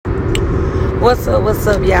What's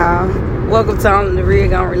up, y'all? Welcome to Only the Real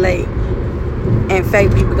Gonna Relate and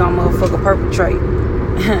Fake People Gonna Motherfucker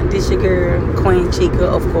Perpetrate. This your girl, Queen Chica,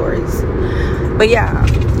 of course. But yeah,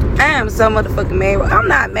 I am so motherfucking mad. I'm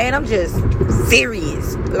not mad, I'm just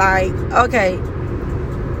serious. Like, okay.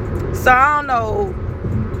 So I don't know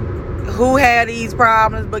who had these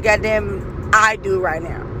problems, but goddamn, I do right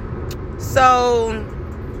now. So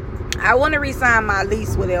I want to re-sign my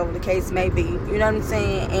lease, whatever the case may be. You know what I'm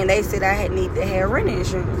saying? And they said I need to have rent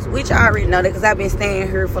insurance, which I already know that because I've been staying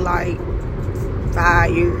here for like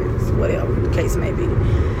 5 years, whatever the case may be.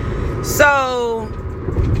 So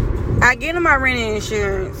I get in my rent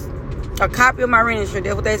insurance, a copy of my rent insurance.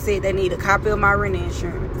 That's what they said. They need a copy of my rent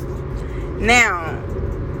insurance. Now,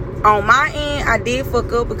 on my end, I did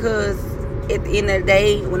fuck up because at the end of the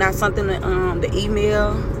day, when I sent them the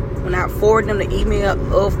email, when I forwarded them the email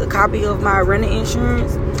of the copy of my rental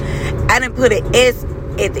insurance, I didn't put an S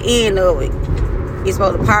at the end of it. It's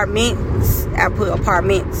supposed to apartments. I put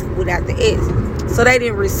apartments without the S. So they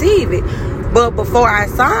didn't receive it. But before I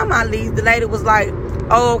signed my lease, the lady was like,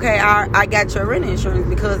 oh, okay, I got your rental insurance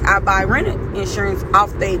because I buy rental insurance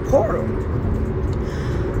off their portal.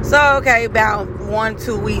 So, okay, about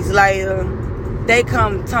 1-2 weeks later, they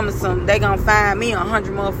come tell me something. They gonna fine me $100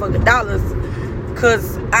 motherfucking dollars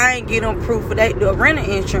because I ain't get them proof of the rental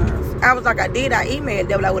insurance. I was like, I did. I emailed.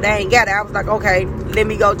 They were like, well, they ain't got it. I was like, okay, let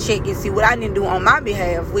me go check and see what I didn't do on my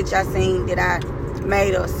behalf, which I seen that I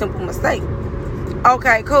made a simple mistake.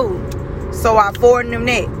 Okay, cool. So I forwarded them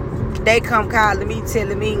that. They come calling me,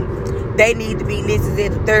 telling me they need to be listed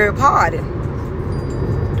as a third party.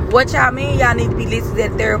 What y'all mean y'all need to be listed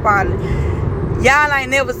as a third party? Y'all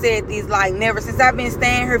ain't never said this, like never. Since I've been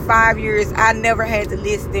staying here 5 years, I never had to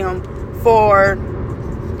list them for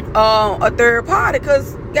a third party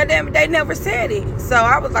because goddamn it, they never said it. So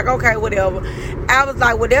I was like, okay, whatever. I was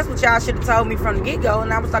like, well, that's what y'all should have told me from the get-go.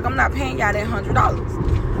 And I was like, I'm not paying y'all that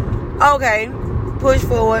 $100. Okay, push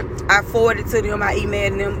forward. I forwarded to them. I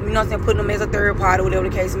emailed them, you know what I'm saying, putting them as a third party, whatever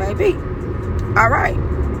the case may be. All right.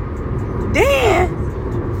 Then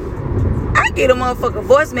I get a motherfucking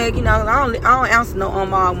voicemail, you know, I don't answer no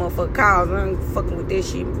unmarked motherfucking calls. I ain't fucking with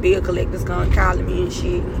this shit. Bill collectors calling me and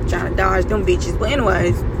shit, trying to dodge them bitches. But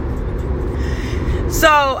anyways, so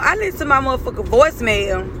I listen to my motherfucking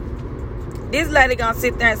voicemail. This lady gonna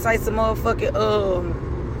sit there and say some motherfucking,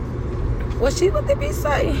 what they be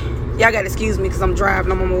saying? Y'all gotta excuse me because I'm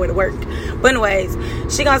driving, I'm on my way to work. But anyways,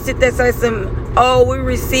 she gonna sit there and say some, oh, we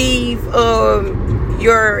receive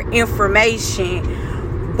your information,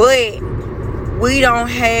 but we don't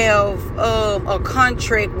have a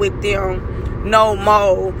contract with them no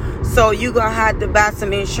more. So you gonna have to buy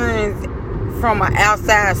some insurance from an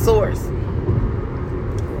outside source.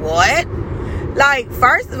 What? Like,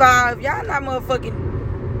 first of all, if y'all not motherfucking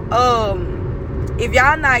if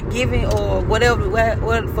y'all not giving or whatever,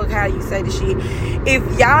 what the fuck, how you say the shit, if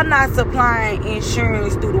y'all not supplying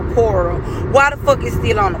insurance through the portal, why the fuck is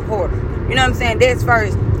still on the portal? You know what I'm saying? That's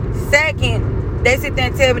first. Second, they sit there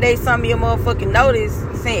and tell me they sent me a motherfucking notice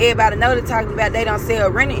saying everybody know they're talking about they don't sell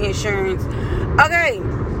rental insurance. Okay,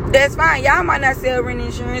 that's fine. Y'all might not sell rental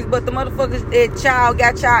insurance, but the motherfuckers that y'all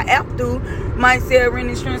got y'all app through might sell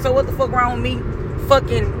rental insurance. So what the fuck wrong with me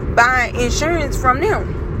fucking buying insurance from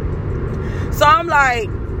them? So I'm like,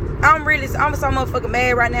 I'm so motherfucking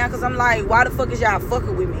mad right now because I'm like, why the fuck is y'all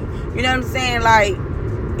fucking with me? You know what I'm saying? Like,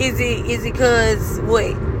 is it cause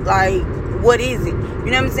what? Like, what is it?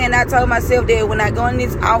 You know what I'm saying? I told myself that when I go in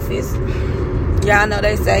this office, y'all know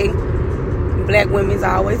they say black women's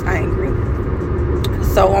always angry.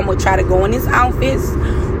 So I'm gonna try to go in this office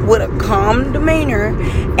with a calm demeanor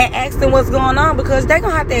and ask them what's going on, because they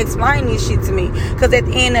gonna have to explain this shit to me. Because at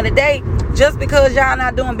the end of the day, just because y'all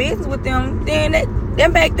not doing business with them, then they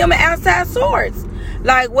make them an outside source.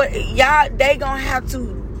 Like, what y'all, they gonna have to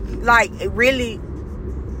like really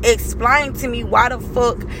explain to me why the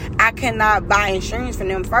fuck I cannot buy insurance from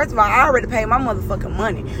them. First of all, I already paid my motherfucking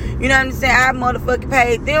money. You know what I'm saying? I motherfucking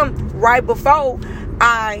paid them right before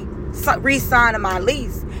I re-signed my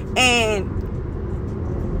lease. And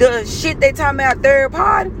the shit they talking about third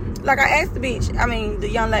party, like I asked the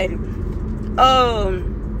young lady,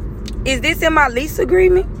 is this in my lease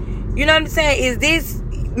agreement? You know what I'm saying? Is this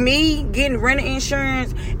me getting rental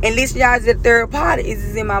insurance and listing y'all as a third party? Is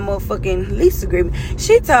this in my motherfucking lease agreement?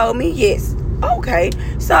 She told me yes. Okay.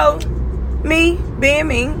 So, me, being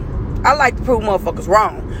me, I like to prove motherfuckers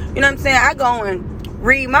wrong. You know what I'm saying? I go and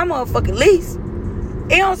read my motherfucking lease.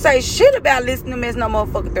 It don't say shit about listing them as no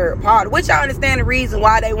motherfucking third party, which I understand the reason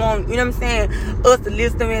why they want, you know what I'm saying, us to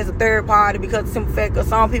list them as a third party, because the simple fact that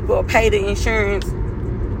some people will pay the insurance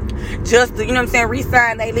just to, you know what I'm saying,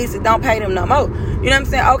 re-sign their lease and don't pay them no more. You know what I'm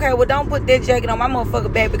saying? Okay, well, don't put that jacket on my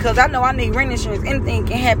motherfucking back because I know I need rent insurance. Anything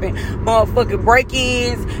can happen. Motherfucking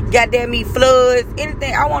break-ins, goddamn me, floods,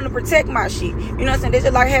 anything. I want to protect my shit. You know what I'm saying? It's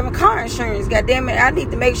just like having car insurance. Goddamn it, I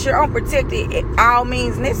need to make sure I'm protected at all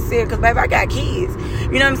means necessary because, baby, I got kids.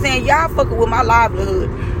 You know what I'm saying? Y'all fucking with my livelihood.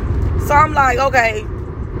 So I'm like, okay,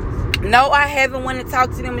 no, I haven't wanted to talk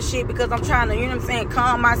to them and shit because I'm trying to, you know what I'm saying,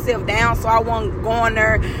 calm myself down so I won't go in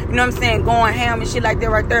there, you know what I'm saying, going ham and shit like that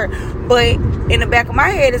right there. But in the back of my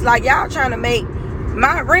head, it's like, y'all trying to make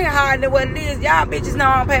my rent higher than what it is. Y'all bitches know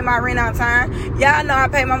I don't pay my rent on time. Y'all know I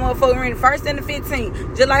pay my motherfucking rent first and the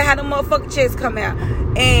 15th. Just like how the motherfucking checks come out.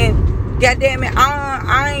 And goddamn it,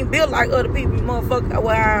 I ain't built like other people, motherfucker.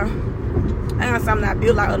 Well, I ain't I'm not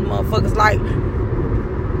built like other motherfuckers. Like,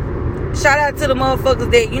 shout out to the motherfuckers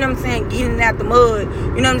that, you know what I'm saying, getting out the mud.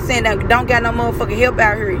 You know what I'm saying, that don't got no motherfucking help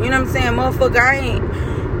out here. You know what I'm saying, motherfucker,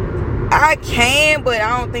 I can, but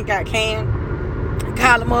I don't think I can.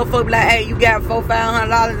 Call a motherfucker like, hey, you got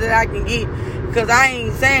 $400-$500 that I can get. Because I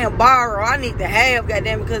ain't saying borrow. I need to have,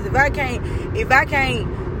 goddamn, because if I can't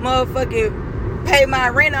motherfucking pay my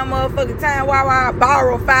rent on motherfucking time, why would I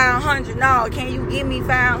borrow $500? No, can you give me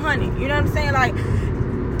 $500? You know what I'm saying? Like,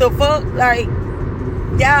 the fuck, like,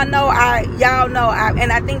 y'all know I,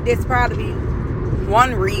 and I think that's probably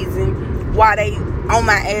one reason why they on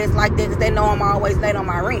my ass like that, because they know I'm always late on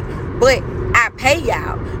my rent. But I pay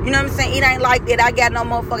y'all. You know what I'm saying? It ain't like that I got no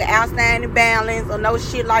motherfucking outstanding balance or no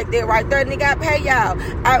shit like that right there. Nigga, I pay y'all.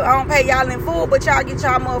 I don't pay y'all in full, but y'all get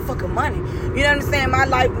y'all motherfucking money. You know what I'm saying?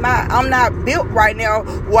 I'm not built right now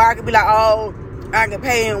where I can be like, oh, I can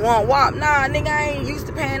pay in one whop. Nah, nigga, I ain't used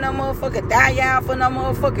to paying no motherfucking y'all for no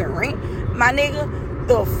motherfucking rent. My nigga,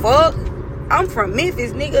 the fuck? I'm from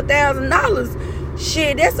Memphis, nigga, $1,000.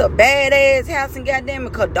 Shit, that's a badass house in goddamn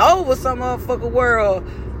Cordova, some motherfucking world.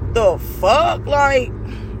 The fuck? Like,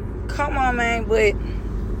 come on, man. But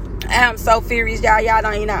I'm so furious, y'all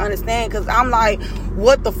don't even understand, because I'm like,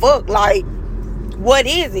 what the fuck? Like, what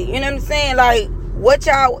is it? You know what I'm saying? Like, what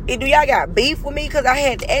y'all, do y'all got beef with me? Because I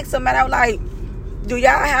had to ask somebody, I was like, do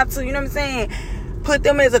y'all have to, you know what I'm saying, put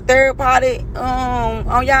them as a third party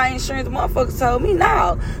on y'all insurance? Motherfuckers told me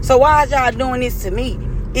no. So why is y'all doing this to me?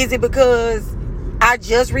 Is it because I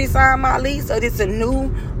just re-signed my lease, or this a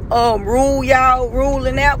new rule y'all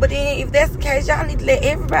ruling out? But then if that's the case, y'all need to let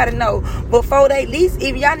everybody know before they lease.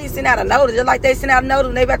 Even y'all need to send out a notice, just like they send out a notice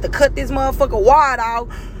when they about to cut this motherfucker ward off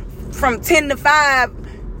from 10 to 5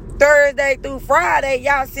 Thursday through Friday.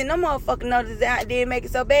 Y'all send them motherfucking notices out and then make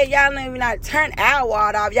it so bad y'all don't even not turn our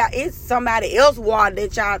ward off. Y'all, it's somebody else's ward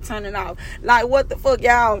that y'all turning off. Like, what the fuck?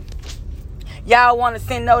 Y'all want to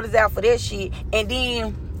send notice out for that shit, and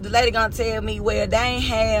then the lady gonna tell me, well, they ain't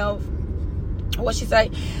have, what she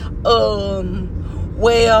say? Well,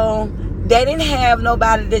 they didn't have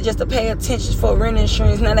nobody that just to pay attention for rent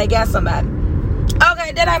insurance. Now they got somebody.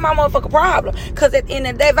 Okay, that ain't my motherfucking problem. Because at the end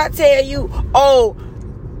of the day, if I tell you, oh,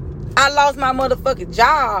 I lost my motherfucking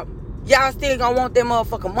job, y'all still gonna want that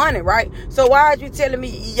motherfucking money, right? So why are you telling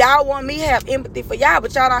me y'all want me to have empathy for y'all,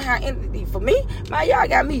 but y'all don't have empathy for me? Man, y'all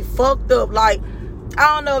got me fucked up. Like,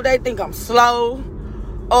 I don't know if they think I'm slow,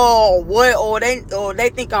 or what, or they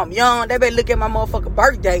think I'm young. They better look at my motherfucking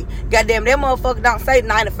birthday. Goddamn, that motherfucker don't say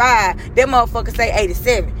 95. That motherfucker say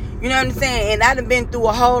 87. You know what I'm saying? And I done been through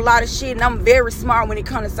a whole lot of shit, and I'm very smart when it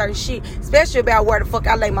comes to certain shit, especially about where the fuck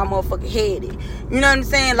I lay my motherfucking head in. You know what I'm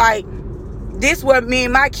saying? Like, this where me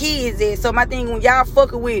and my kids at. So my thing, when y'all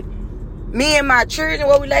fucking with me and my children,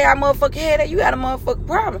 where we lay our motherfucking head at, you got a motherfucking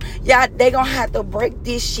problem. Y'all, they gonna have to break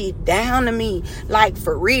this shit down to me. Like,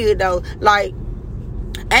 for real, though. Like,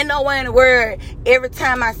 ain't no way in the world, every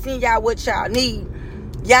time I send y'all what y'all need,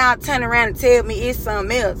 y'all turn around and tell me it's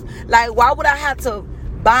something else. Like, why would I have to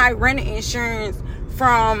buy rental insurance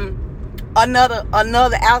from another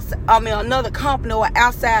company or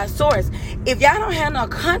outside source? If y'all don't have no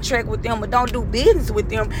contract with them or don't do business with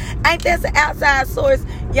them, ain't that an outside source?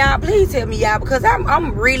 Y'all, please tell me, y'all, because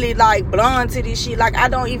I'm really like blind to this shit. Like, I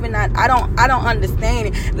don't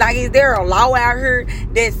understand it. Like, is there a law out here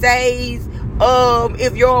that says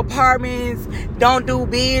if your apartments don't do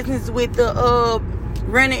business with the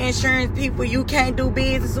rental insurance people, you can't do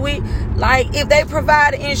business with? Like, if they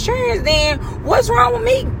provide insurance, then what's wrong with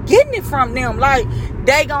me getting it from them? Like,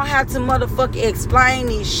 they gonna have to motherfucking explain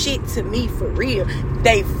this shit to me for real.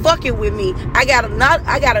 They fucking with me. I got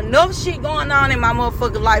enough shit going on in my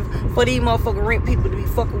motherfucking life for these motherfucking rent people to be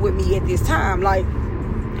fucking with me at this time. Like,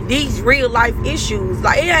 these real life issues,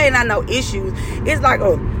 like, it ain't not no issues. It's like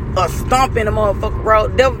a stump in the motherfucking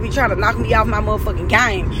road. Devil be trying to knock me off my motherfucking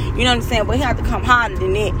game. You know what I'm saying? But he have to come harder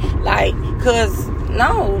than that. Like, cause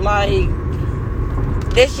no, like,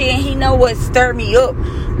 that shit, he know what stir me up.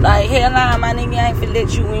 Like, hell nah, my nigga, I ain't finna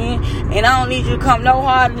let you in. And I don't need you to come no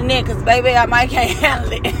harder than that, because, baby, I might can't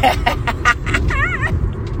handle it.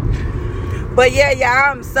 But, yeah,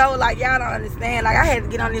 y'all, I'm so, like, y'all don't understand. Like, I had to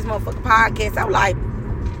get on this motherfucking podcast. I'm like,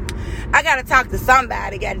 I gotta talk to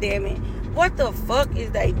somebody, goddammit. What the fuck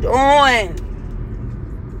is they doing?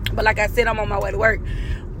 But, like I said, I'm on my way to work.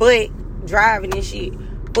 But, driving and shit.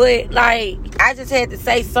 But, like, I just had to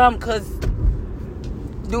say something, because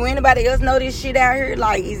do anybody else know this shit out here?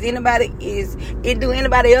 Like, do anybody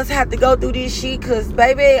else have to go through this shit? Because,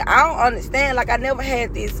 baby, I don't understand. Like, I never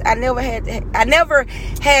had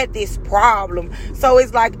this problem. So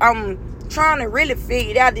it's like I'm trying to really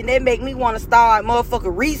figure it out. Then that make me want to start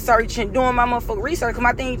motherfucking researching, doing my motherfucking research. Because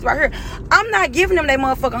my thing is right here, I'm not giving them that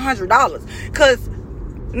motherfucking $100. Because,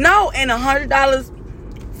 no, and $100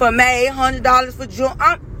 for May, $100 for June,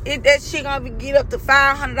 that shit gonna get up to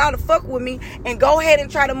 $500. Fuck with me and go ahead and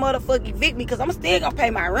try to motherfucking evict me, because I'm still gonna pay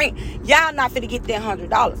my rent. Y'all not finna get that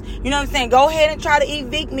 $100. You know what I'm saying? Go ahead and try to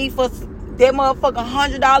evict me for that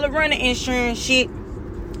motherfucking $100 rental insurance shit.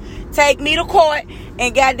 Take me to court,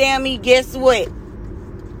 and goddamn me, guess what?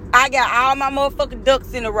 I got all my motherfucking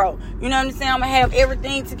ducks in a row. You know what I'm saying? I'm gonna have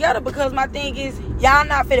everything together, because my thing is, y'all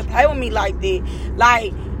not finna play with me like that.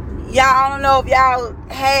 Like, y'all, I don't know if y'all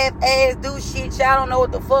half-ass do shit. Y'all don't know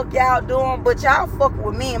what the fuck y'all doing. But y'all fuck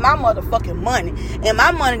with me and my motherfucking money. And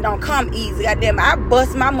my money don't come easy. Goddamn it. I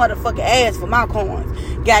bust my motherfucking ass for my coins.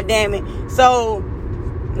 Goddamn it. So,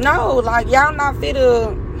 no. Like, y'all not fit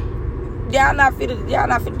to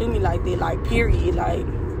do me like that. Like, period. Like,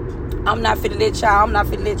 I'm not fit to let y'all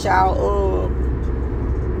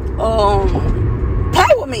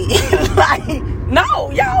play with me. Like,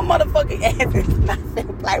 no, y'all motherfucking ass is not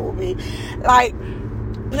finna play with me. Like,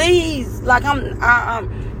 please. Like,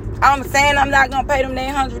 I'm saying I'm not gonna pay them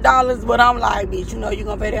that $100, but I'm like, bitch, you know you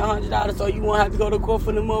gonna pay that $100, so you won't have to go to court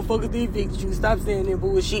for the motherfuckers to evict you. Stop saying that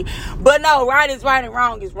bullshit. But no, right is right and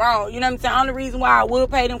wrong is wrong. You know what I'm saying? Only reason why I will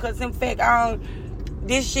pay them, because in fact,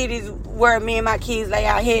 this shit is where me and my kids lay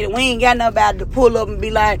our head. We ain't got nobody to pull up and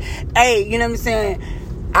be like, hey, you know what I'm saying?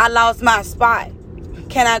 I lost my spot.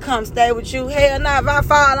 Can I come stay with you? Hell nah, if I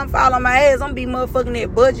fall, I'm falling on my ass. I'm be motherfucking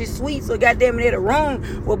at Budget Suite. So goddamn it, at a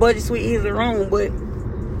room. Well, Budget Suite is a room, but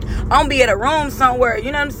I'm gonna be at a room somewhere.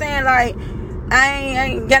 You know what I'm saying? Like, I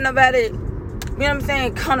ain't got nobody, you know what I'm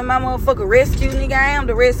saying, come to my motherfucking rescue, nigga. I am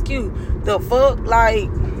the rescue. The fuck? Like,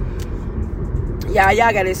 y'all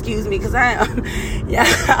gotta excuse me, because I am,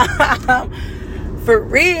 yeah, for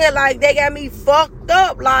real, like, they got me fucked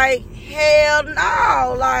up. Like, hell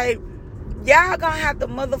no. Like, y'all gonna have to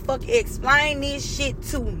motherfucking explain this shit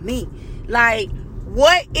to me. Like,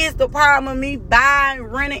 what is the problem with me buying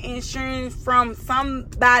rental insurance from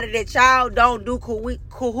somebody that y'all don't do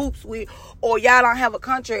cahoots with, or y'all don't have a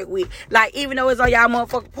contract with? Like, even though it's on y'all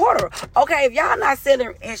motherfucking portal. Okay, if y'all not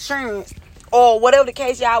selling insurance, or whatever the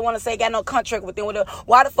case y'all want to say, got no contract with them,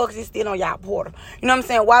 why the fuck is it still on y'all portal? You know what I'm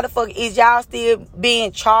saying? Why the fuck is y'all still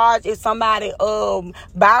being charged if somebody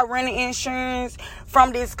buy rental insurance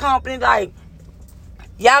from this company? Like,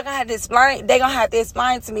 y'all gonna have to explain. They gonna have to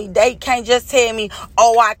explain to me. They can't just tell me,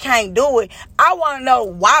 oh, I can't do it. I want to know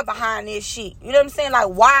why behind this shit. You know what I'm saying? Like,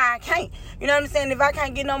 why I can't. You know what I'm saying? If I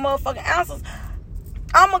can't get no motherfucking answers,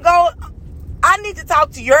 I need to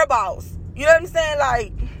talk to your boss. You know what I'm saying?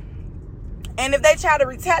 Like, and if they try to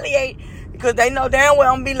retaliate, because they know damn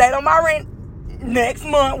well I'm gonna be late on my rent next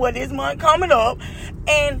month, this month coming up,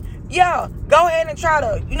 and yeah, go ahead and try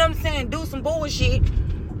to, you know what I'm saying, do some bullshit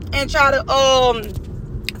and try to file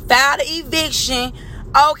the eviction.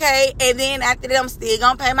 Okay, and then after that, I'm still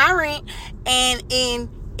gonna pay my rent, and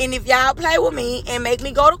if y'all play with me and make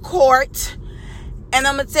me go to court, and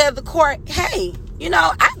I'm gonna tell the court, hey, you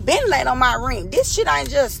know, I've been late on my rent. This shit ain't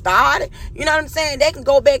just started. You know what I'm saying? They can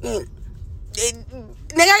go back and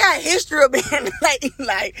nigga, I got a history of being late,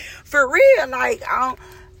 like, for real, like,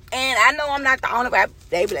 and I know I'm not the only one.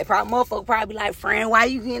 They be like, motherfucker probably like, friend, why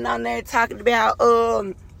you getting on there talking about,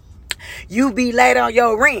 you be late on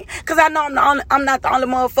your rent? Because I know I'm not the only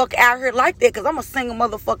motherfucker out here like that, because I'm a single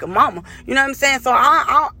motherfucking mama. You know what I'm saying? So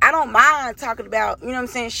I don't mind talking about, you know what I'm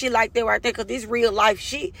saying, shit like that right there, because this real life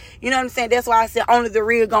shit. You know what I'm saying? That's why I said only the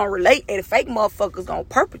real gonna relate, and the fake motherfuckers gonna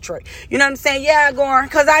perpetrate. You know what I'm saying? Yeah,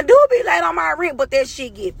 because I do be late on my rent, but that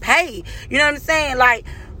shit get paid. You know what I'm saying? Like,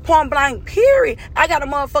 point blank, period. I got a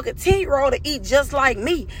motherfucking 10-year-old to eat just like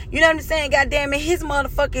me. You know what I'm saying? Goddamn it, his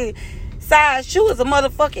motherfucking size shoe is a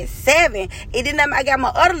motherfucking 7. And then I got my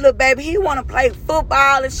other little baby. He want to play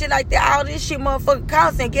football and shit like that. All this shit motherfucking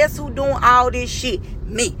costs. And guess who doing all this shit?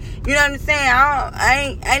 Me. You know what I'm saying?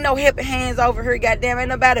 I ain't no helping hands over here. Goddamn, ain't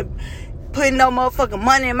nobody putting no motherfucking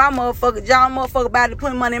money in my motherfucking job. Motherfucker about to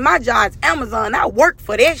put money in my job. It's Amazon. I work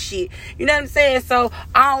for that shit. You know what I'm saying? So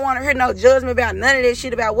I don't want to hear no judgment about none of that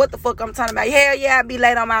shit about what the fuck I'm talking about. Hell yeah, I be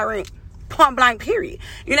late on my rent. Point blank period.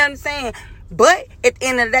 You know what I'm saying? But at the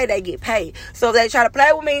end of the day, they get paid. So if they try to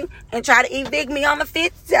play with me and try to evict me on the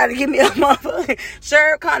 15th, try to give me a motherfucking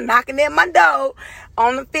sure come knocking at my door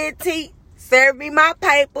on the 15th, serve me my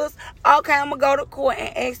papers. Okay, I'm going to go to court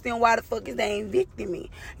and ask them why the fuck is they evicting me.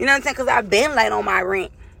 You know what I'm saying? Because I've been late on my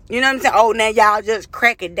rent. You know what I'm saying? Oh, now y'all just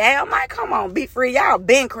crack it down. I'm like, come on, be free. Y'all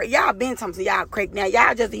been talking to y'all crack down.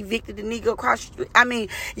 Y'all just evicted the nigga across the street. I mean,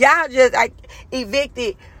 y'all just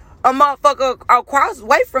evicted a motherfucker across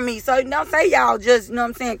away from me. So don't say y'all just, you know what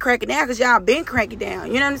I'm saying, crack it down, because y'all been cracking down.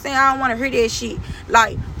 You know what I'm saying? I don't want to hear that shit.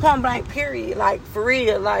 Like, point blank period. Like, for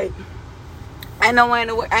real. Like, ain't no way in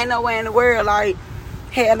the world. Like,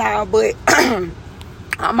 hell no. But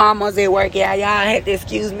I'm almost at work, y'all. Y'all had to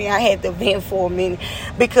excuse me. I had to vent for a minute.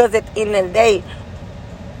 Because at the end of the day,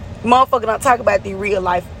 motherfucker don't talk about the real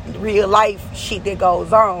life shit that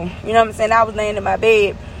goes on. You know what I'm saying? I was laying in my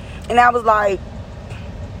bed and I was like,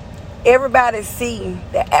 everybody see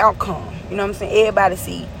the outcome. You know what I'm saying? Everybody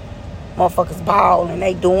see motherfuckers ball and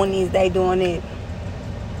they doing this, they doing it.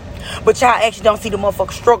 But y'all actually don't see the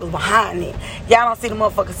motherfucking struggles behind it. Y'all don't see the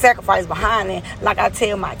motherfucking sacrifice behind it. Like I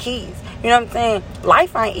tell my kids. You know what I'm saying?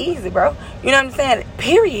 Life ain't easy, bro. You know what I'm saying?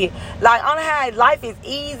 Period. Like, on how life is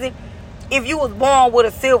easy if you was born with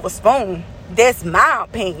a silver spoon. That's my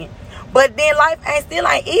opinion. But then life still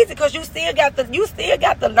ain't easy, because you still got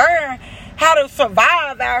to learn how to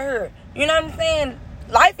survive out here. You know what I'm saying?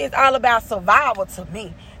 Life is all about survival to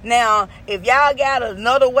me. Now, if y'all got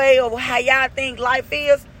another way of how y'all think life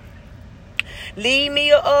is, leave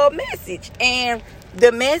me a message. And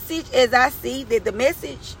the message, as I see that the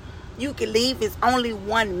message you can leave is only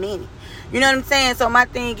 1 minute. You know what I'm saying? So my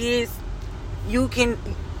thing is, you can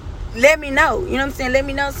let me know. You know what I'm saying? Let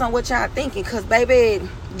me know what y'all thinking. Because, baby,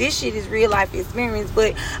 this shit is real life experience.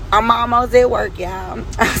 But I'm almost at work, y'all.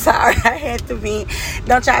 I'm sorry. I had to be.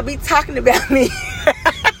 Don't y'all be talking about me.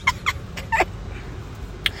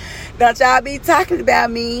 Don't y'all be talking about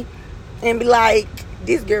me and be like,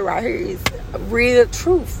 this girl right here is real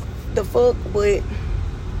truth. The fuck? But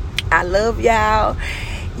I love y'all.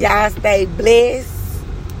 Y'all stay blessed.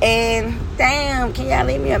 And damn, can y'all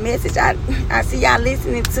leave me a message? I see y'all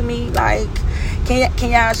listening to me. Like,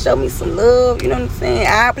 can y'all show me some love? You know what I'm saying?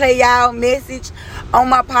 I play y'all message on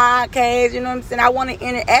my podcast. You know what I'm saying? I want to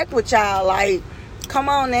interact with y'all. Like, come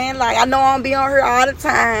on, man. Like, I know I don't be on here all the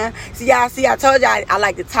time. See, I told y'all I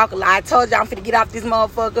like to talk a lot. I told y'all I'm finna get off this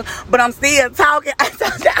motherfucker, but I'm still talking. I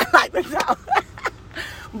told y'all I like to talk.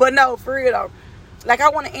 But no, for real though. Like, I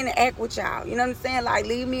want to interact with y'all. You know what I'm saying? Like,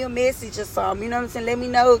 leave me a message or something. You know what I'm saying? Let me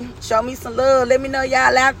know. Show me some love. Let me know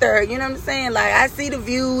y'all out there. You know what I'm saying? Like, I see the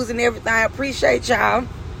views and everything. I appreciate y'all.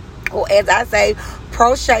 Or as I say,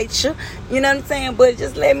 pro-shate you. You know what I'm saying? But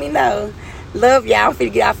just let me know. Love y'all. I'm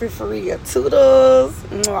finna get out here for real. Toodles.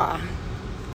 Mwah.